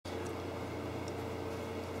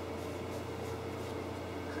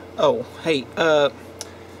Oh, hey,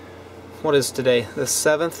 what is today? The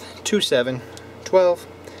 7th, 2/7/12.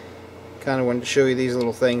 Kind of wanted to show you these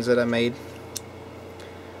little things that I made.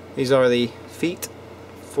 These are the feet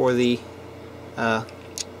for the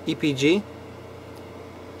EPG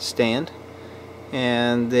stand,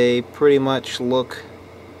 and they pretty much look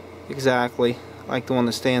exactly like the one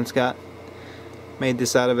the stand's got. Made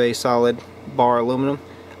this out of a solid bar aluminum.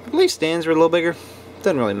 I believe stands are a little bigger.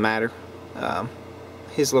 Doesn't really matter.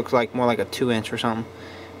 His looks like more like a 2-inch or something.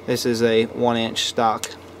 This is a 1-inch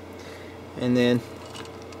stock. And then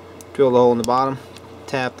drilled a hole in the bottom,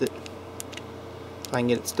 tapped it, if I can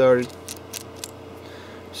get it started.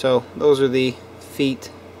 So those are the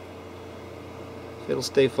feet, if it'll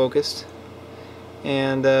stay focused.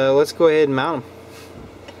 And let's go ahead and mount them.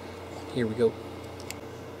 Here we go.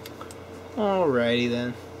 Alrighty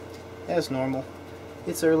then, as normal,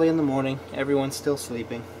 it's early in the morning, everyone's still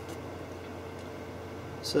sleeping.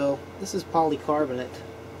 So this is polycarbonate,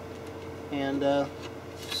 and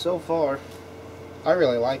so far I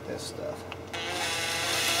really like this stuff.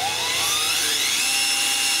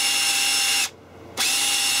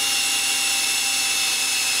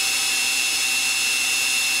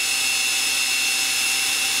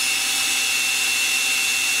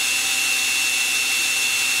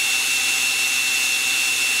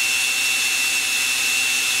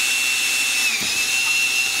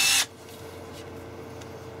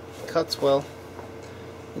 Cuts well,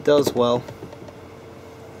 it does well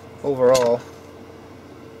overall.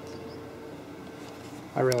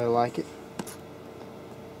 I really like it.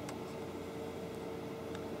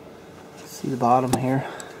 See the bottom here.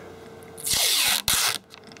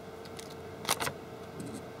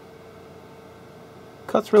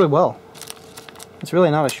 Cuts really well. It's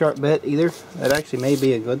really not a sharp bit either. That actually may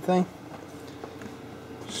be a good thing.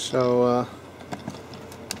 So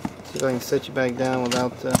see if I can set you back down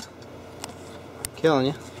without killing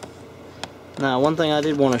you. Now, one thing I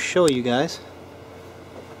did want to show you guys,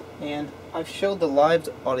 and I've showed the live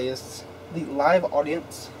audience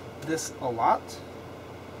this a lot,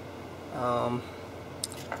 but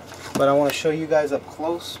I want to show you guys up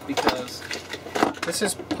close because this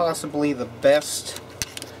is possibly the best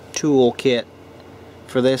tool kit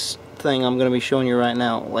for this thing I'm going to be showing you right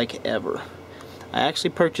now, like ever. I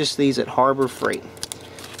actually purchased these at Harbor Freight,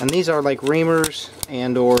 and these are like reamers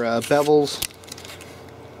and or bevels.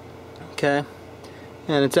 Okay,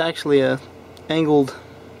 and it's actually a angled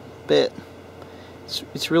bit.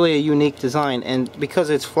 It's really a unique design, and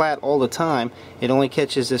because it's flat all the time, it only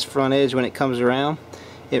catches this front edge when it comes around.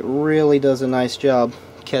 It really does a nice job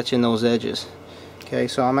catching those edges. Okay,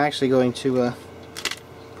 so I'm actually going to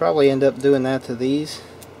probably end up doing that to these,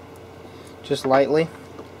 just lightly,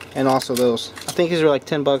 and also those. I think these are like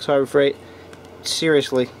 10 bucks Harbor Freight.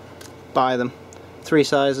 Seriously, buy them. 3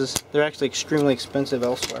 sizes. They're actually extremely expensive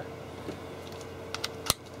elsewhere.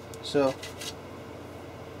 So,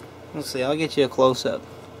 let's see, I'll get you a close-up.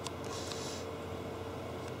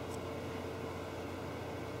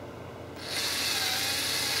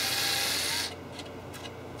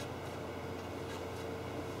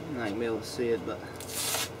 I'm not going to be able to see it, but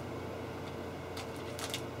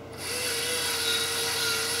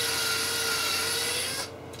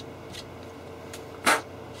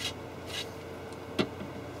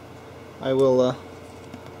I will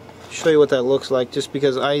show you what that looks like, just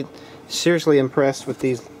because I seriously impressed with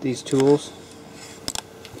these tools.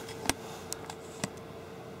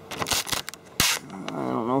 I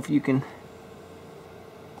don't know if you're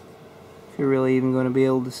really even going to be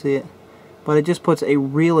able to see it, but it just puts a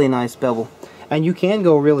really nice bevel, and you can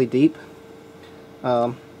go really deep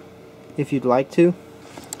if you'd like to.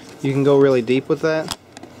 You can go really deep with that,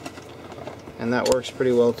 and that works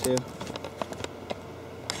pretty well too.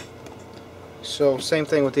 So same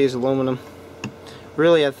thing with these aluminum.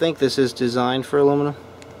 Really, I think this is designed for aluminum.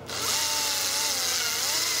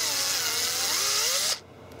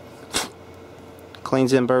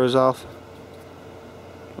 Cleans them burrs off.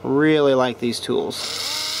 Really like these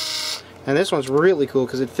tools. And this one's really cool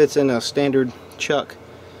because it fits in a standard chuck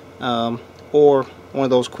or one of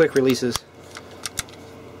those quick releases.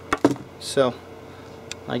 So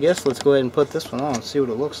I guess let's go ahead and put this one on and see what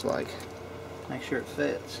it looks like. Make sure it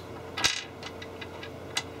fits.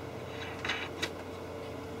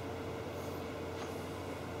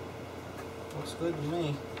 Looks good to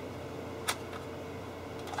me.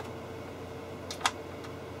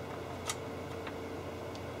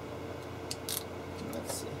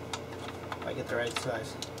 Let's see if I get the right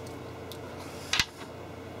size.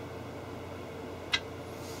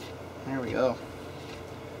 There we go.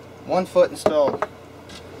 1 foot installed.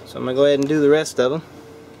 So I'm going to go ahead and do the rest of them.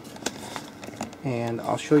 and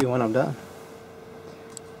I'll show you when I'm done.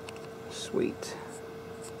 Sweet.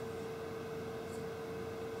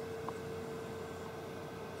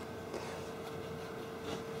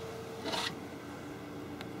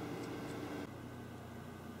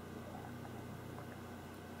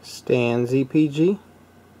 Stands EPG.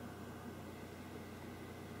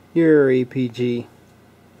 Your EPG.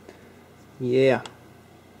 Yeah.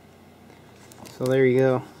 So there you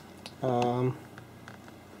go.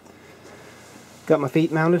 Got my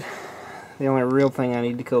feet mounted. The only real thing I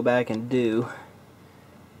need to go back and do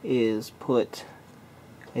is put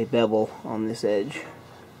a bevel on this edge.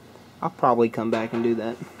 I'll probably come back and do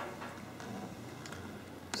that.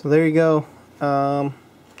 So there you go.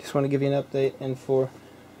 Just want to give you an update, and for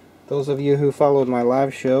those of you who followed my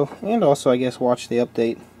live show, and also I guess watched the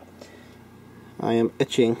update, I am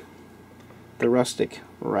etching the Russtic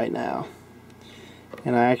right now.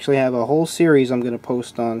 And I actually have a whole series I'm going to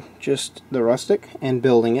post on just the Russtic and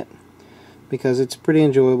building it, because it's pretty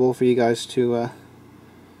enjoyable for you guys to,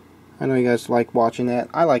 I know you guys like watching that.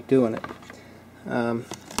 I like doing it. I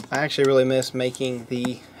actually really miss making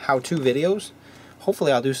the how-to videos.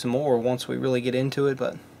 Hopefully I'll do some more once we really get into it,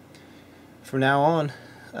 but from now on,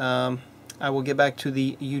 I will get back to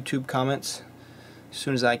the YouTube comments as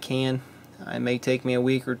soon as I can. It may take me a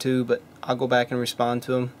week or two, but I'll go back and respond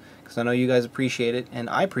to them, because I know you guys appreciate it, and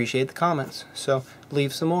I appreciate the comments. So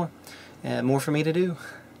leave some more, and more for me to do.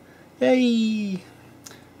 Yay!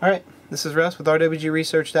 Alright, this is Russ with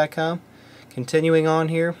rwgresearch.com. Continuing on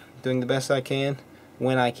here, doing the best I can,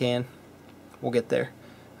 when I can. We'll get there.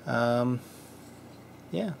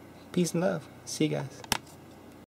 Yeah, peace and love. See you guys.